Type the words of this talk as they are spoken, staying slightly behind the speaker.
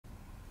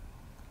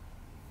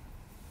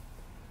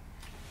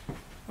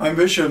I'm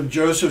Bishop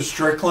Joseph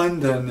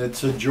Strickland, and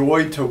it's a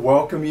joy to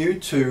welcome you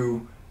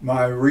to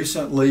my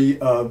recently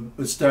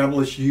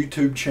established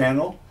YouTube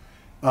channel.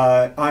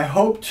 I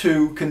hope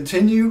to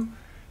continue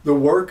the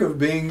work of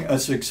being a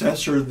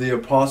successor of the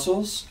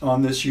apostles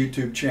on this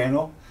YouTube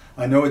channel.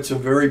 I know it's a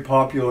very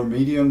popular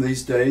medium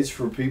these days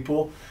for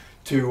people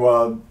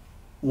to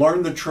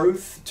learn the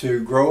truth,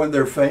 to grow in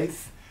their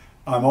faith.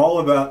 I'm all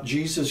about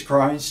Jesus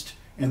Christ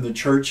and the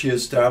church He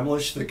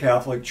established, the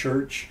Catholic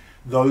Church.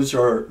 Those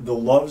are the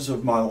loves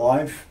of my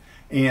life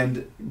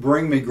and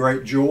bring me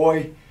great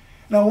joy.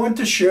 And I want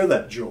to share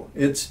that joy.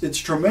 It's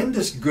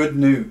tremendous good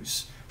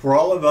news for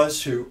all of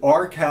us who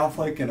are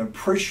Catholic and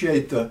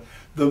appreciate the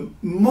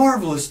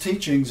marvelous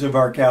teachings of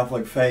our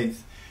Catholic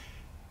faith.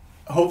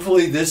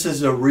 Hopefully this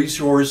is a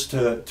resource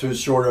to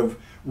sort of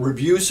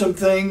review some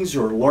things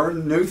or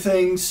learn new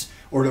things,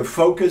 or to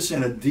focus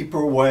in a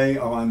deeper way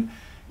on,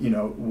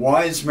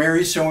 why is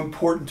Mary so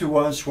important to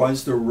us? Why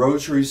is the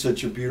Rosary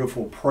such a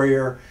beautiful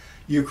prayer?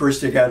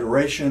 Eucharistic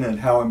adoration,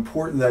 and how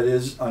important that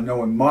is, I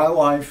know, in my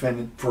life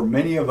and for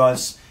many of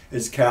us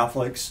as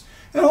Catholics,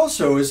 and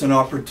also as an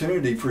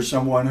opportunity for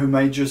someone who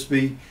may just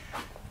be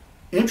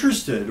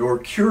interested or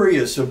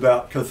curious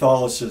about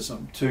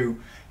Catholicism,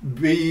 to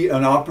be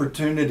an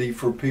opportunity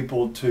for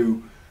people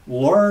to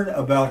learn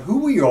about who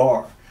we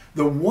are,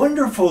 the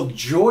wonderful,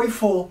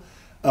 joyful,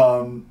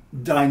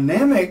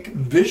 dynamic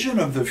vision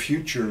of the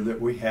future that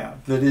we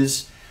have, that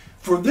is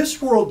for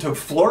this world to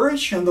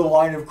flourish in the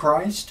light of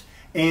Christ,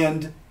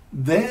 and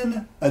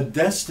then a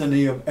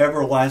destiny of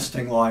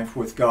everlasting life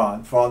with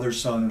God, Father,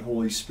 Son, and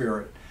Holy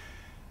Spirit.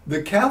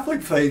 The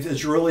Catholic faith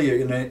is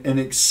really an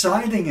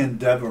exciting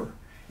endeavor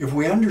if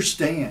we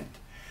understand.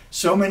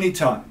 So many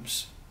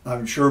times,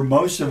 I'm sure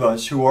most of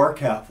us who are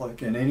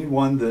Catholic, and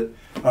anyone that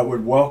I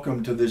would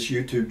welcome to this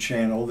YouTube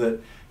channel that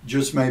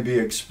just may be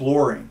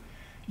exploring,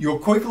 you'll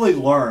quickly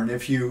learn,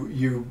 if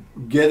you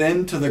get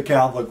into the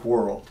Catholic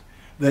world,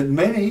 that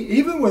many,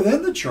 even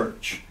within the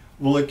church,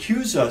 will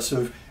accuse us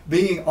of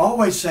being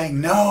always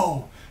saying,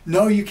 no,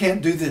 you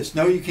can't do this,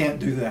 no, you can't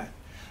do that.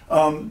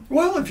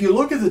 Well, if you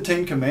look at the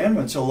Ten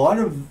Commandments, a lot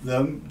of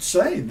them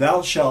say,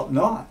 thou shalt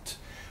not.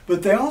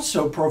 But they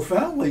also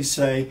profoundly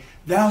say,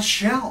 thou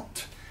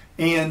shalt.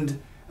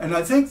 And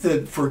I think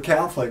that for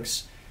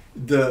Catholics,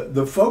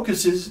 the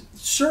focus is,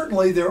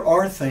 certainly there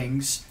are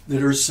things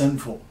that are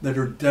sinful, that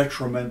are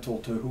detrimental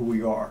to who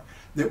we are,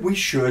 that we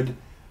should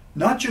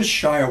not just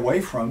shy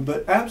away from,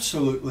 but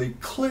absolutely,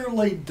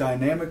 clearly,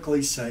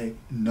 dynamically say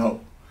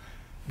no.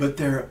 But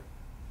the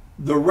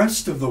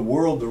rest of the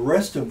world, the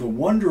rest of the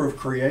wonder of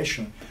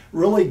creation,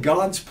 really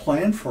God's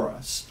plan for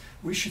us,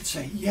 we should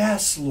say,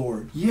 yes,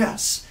 Lord,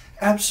 yes,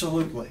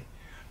 absolutely.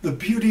 The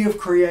beauty of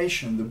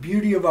creation, the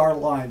beauty of our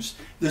lives,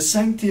 the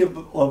sanctity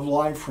of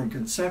life from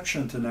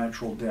conception to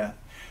natural death.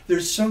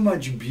 There's so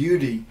much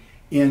beauty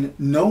in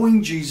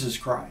knowing Jesus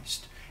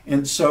Christ.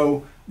 And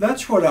so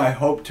that's what I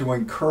hope to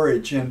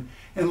encourage. And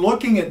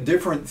looking at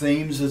different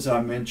themes, as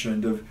I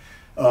mentioned, of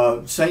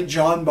St.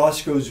 John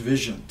Bosco's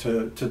vision,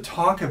 to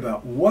talk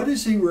about what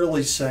is he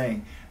really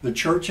saying? The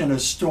church in a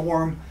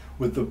storm,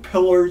 with the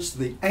pillars,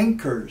 the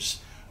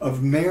anchors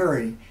of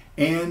Mary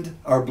and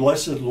our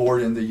blessed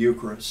Lord in the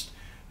Eucharist.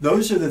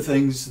 Those are the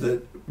things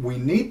that we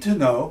need to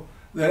know,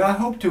 that I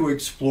hope to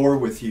explore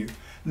with you.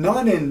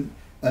 Not in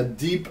a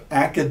deep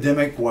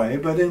academic way,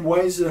 but in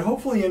ways that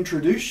hopefully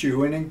introduce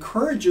you and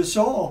encourage us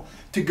all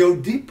to go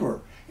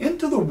deeper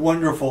into the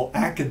wonderful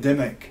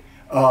academic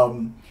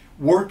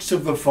works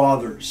of the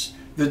Fathers,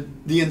 the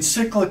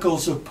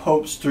encyclicals of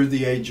popes through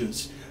the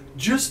ages.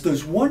 Just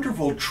this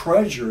wonderful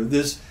treasure,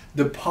 this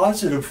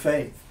deposit of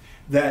faith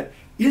that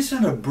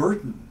isn't a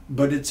burden,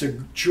 but it's a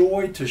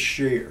joy to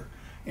share.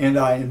 And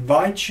I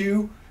invite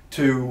you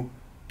to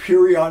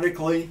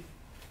periodically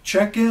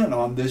check in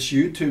on this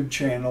YouTube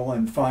channel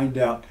and find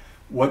out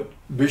what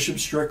Bishop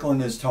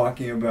Strickland is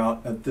talking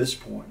about at this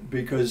point,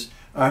 because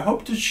I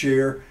hope to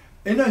share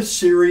in a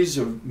series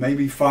of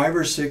maybe 5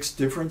 or 6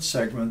 different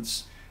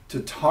segments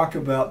to talk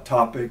about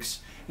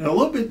topics in a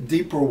little bit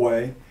deeper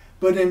way,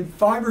 but in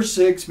 5 or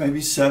 6, maybe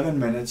 7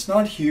 minutes,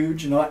 not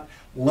huge, not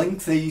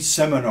lengthy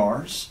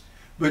seminars,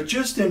 but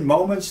just in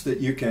moments that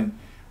you can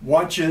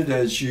watch it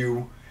as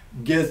you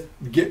get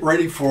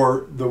ready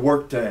for the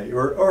workday,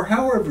 or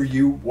however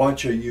you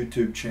watch a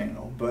YouTube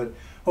channel. But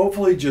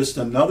hopefully just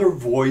another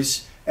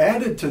voice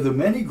added to the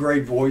many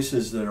great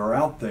voices that are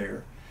out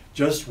there.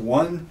 Just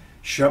one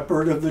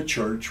shepherd of the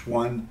church,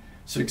 one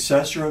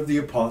successor of the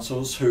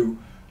apostles, who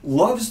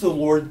loves the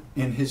Lord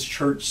in his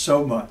church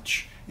so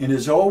much and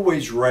is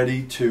always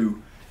ready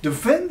to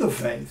defend the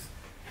faith,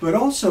 but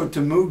also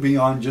to move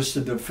beyond just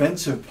a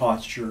defensive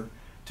posture,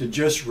 to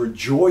just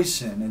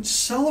rejoice in and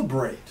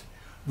celebrate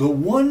the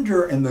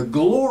wonder and the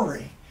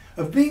glory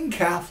of being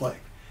Catholic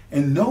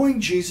and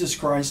knowing Jesus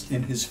Christ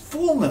in his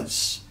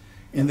fullness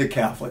in the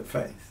Catholic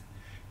faith.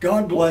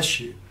 God bless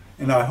you,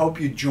 and I hope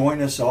you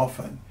join us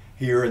often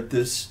here at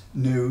this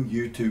new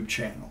YouTube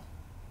channel.